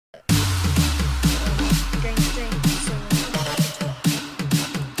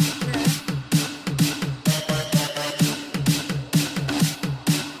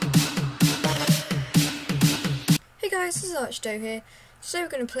guys, this is Archdo here. So we're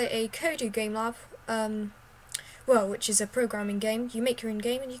going to play a Kodu game lab, which is a programming game. You make your own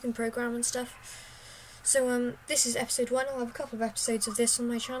game and you can program and stuff. So this is episode 1. I'll have a couple of episodes of this on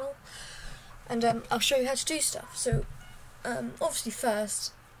my channel, and I'll show you how to do stuff. So obviously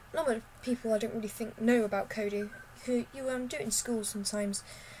first, not many people I don't really think know about Kodu. You do it in schools sometimes,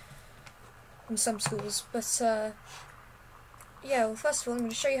 in some schools, but yeah, well, first of all I'm going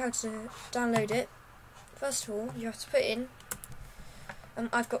to show you how to download it. First of all, you have to put in,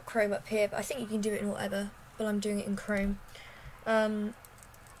 I've got Chrome up here, but I think you can do it in whatever, but I'm doing it in Chrome. And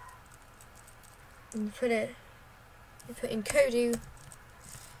you put in Kodu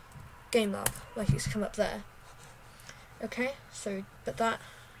Game Lab, like it's come up there. Okay, so put that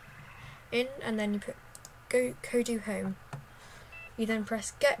in, and then you put Kodu Home. You then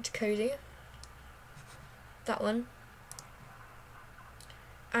press Get Kodu, that one,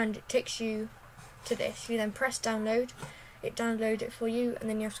 and it takes you to this. You then press download, it downloads it for you, and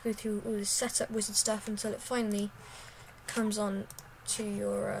then you have to go through all this setup wizard stuff until it finally comes on to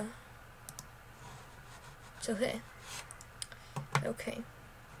your till here. Okay,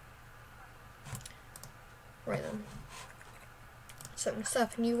 right then, so I'm going to set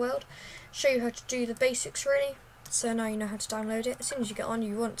up a new world, show you how to do the basics really. So now you know how to download it. As soon as you get on,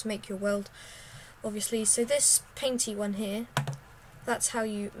 you want to make your world, obviously. So this painty one here, that's how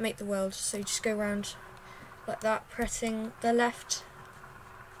you make the world. So you just go around like that, pressing the left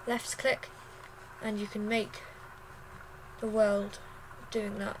click, and you can make the world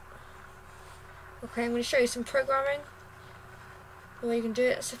doing that. Okay, I'm going to show you some programming, the way you can do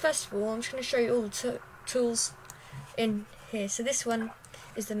it. So first of all, I'm just going to show you all the tools in here. So this one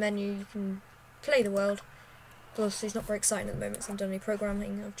is the menu. You can play the world. Obviously it's not very exciting at the moment, so I haven't done any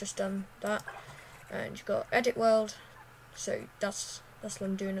programming. I've just done that. And you've got edit world. So that's what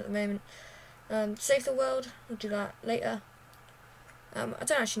I'm doing at the moment. Save the world, I'll do that later. I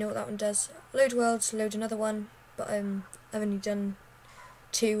don't actually know what that one does. Load worlds, load another one, but I've only done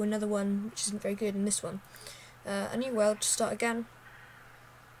 2, another one which isn't very good, and this one. A new world to start again.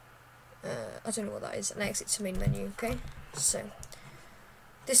 I don't know what that is. An exit to main menu. Okay, so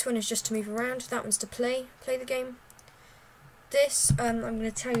this one is just to move around. That one's to play the game. This I'm going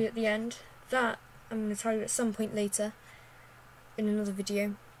to tell you at the end. That I'm going to tell you at some point later in another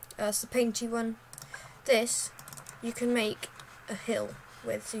video. It's the painty one. This you can make a hill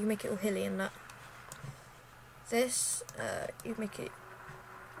with, so you make it all hilly and that. This you make it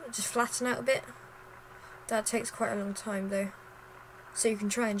just flatten out a bit. That takes quite a long time though, so you can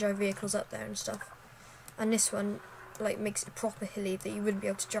try and drive vehicles up there and stuff. And this one like makes it proper hilly, that you wouldn't be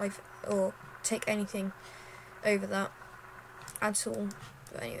able to drive or take anything over that at all.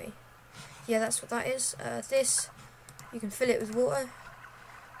 But anyway, yeah, that's what that is. This you can fill it with water.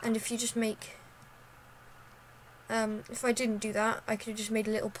 And if you just make, if I didn't do that, I could have just made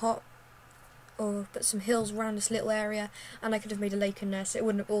a little pot, or put some hills around this little area, and I could have made a lake in there, so it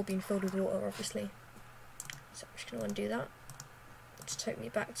wouldn't have all been filled with water, obviously. So I'm just going to undo that. Just take me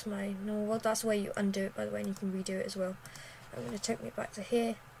back to my normal world. That's the way you undo it, by the way, and you can redo it as well. I'm going to take me back to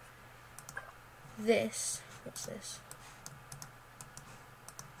here. This, what's this?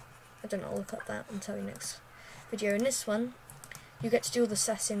 I don't know, I'll look up that and tell you next video. In this one, you get to do all the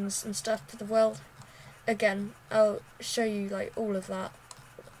settings and stuff to the world. Again, I'll show you like all of that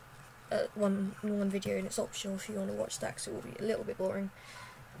in one video, and it's optional if you want to watch that, because it will be a little bit boring.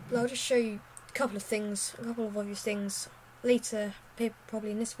 But I'll just show you a couple of things, a couple of obvious things later, probably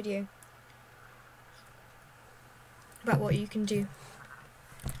in this video, about what you can do.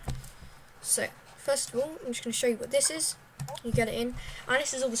 So first of all, I'm just going to show you what this is. You get it in, and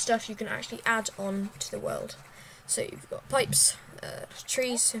this is all the stuff you can actually add on to the world. So you've got pipes,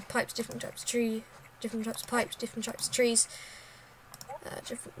 trees, pipes, different types of tree, different types of pipes, different types of trees.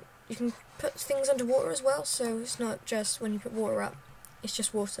 You can put things underwater as well, so it's not just when you put water up, it's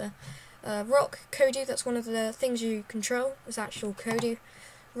just water. Rock, Kodu, that's one of the things you control, is actual Kodu.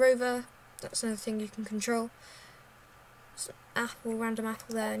 Rover, that's another thing you can control. So apple, random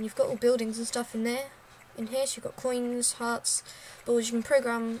apple there, and you've got all buildings and stuff in there. In here, so you've got coins, hearts, balls. You can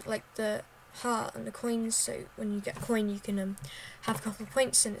program like the heart and the coins, so when you get a coin you can have a couple of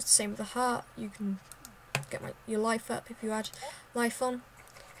points, and it's the same with the heart. You can get your life up if you add life on.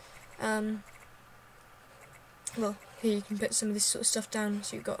 Well, here you can put some of this sort of stuff down,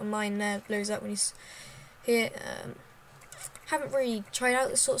 so you've got a mine there that blows up when he's here. Haven't really tried out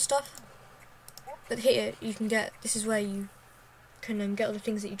this sort of stuff, but here you can get, this is where you can get all the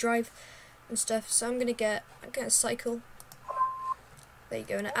things that you drive and stuff. So I'm gonna get a cycle. There you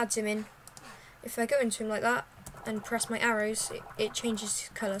go, and it adds him in. If I go into him like that and press my arrows, it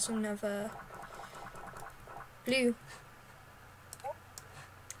changes colour. So I'm going to have blue,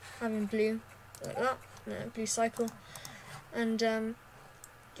 having blue like that, blue cycle, and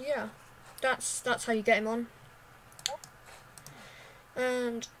yeah, that's how you get him on.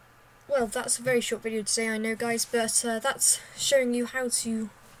 And well, that's a very short video today, I know, guys, but that's showing you how to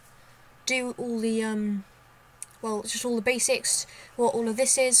do all the well, just all the basics, what all of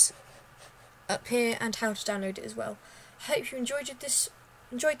this is up here, and how to download it as well. I hope you enjoyed this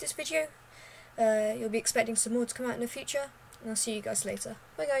video. You'll be expecting some more to come out in the future, and I'll see you guys later.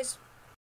 Bye, guys.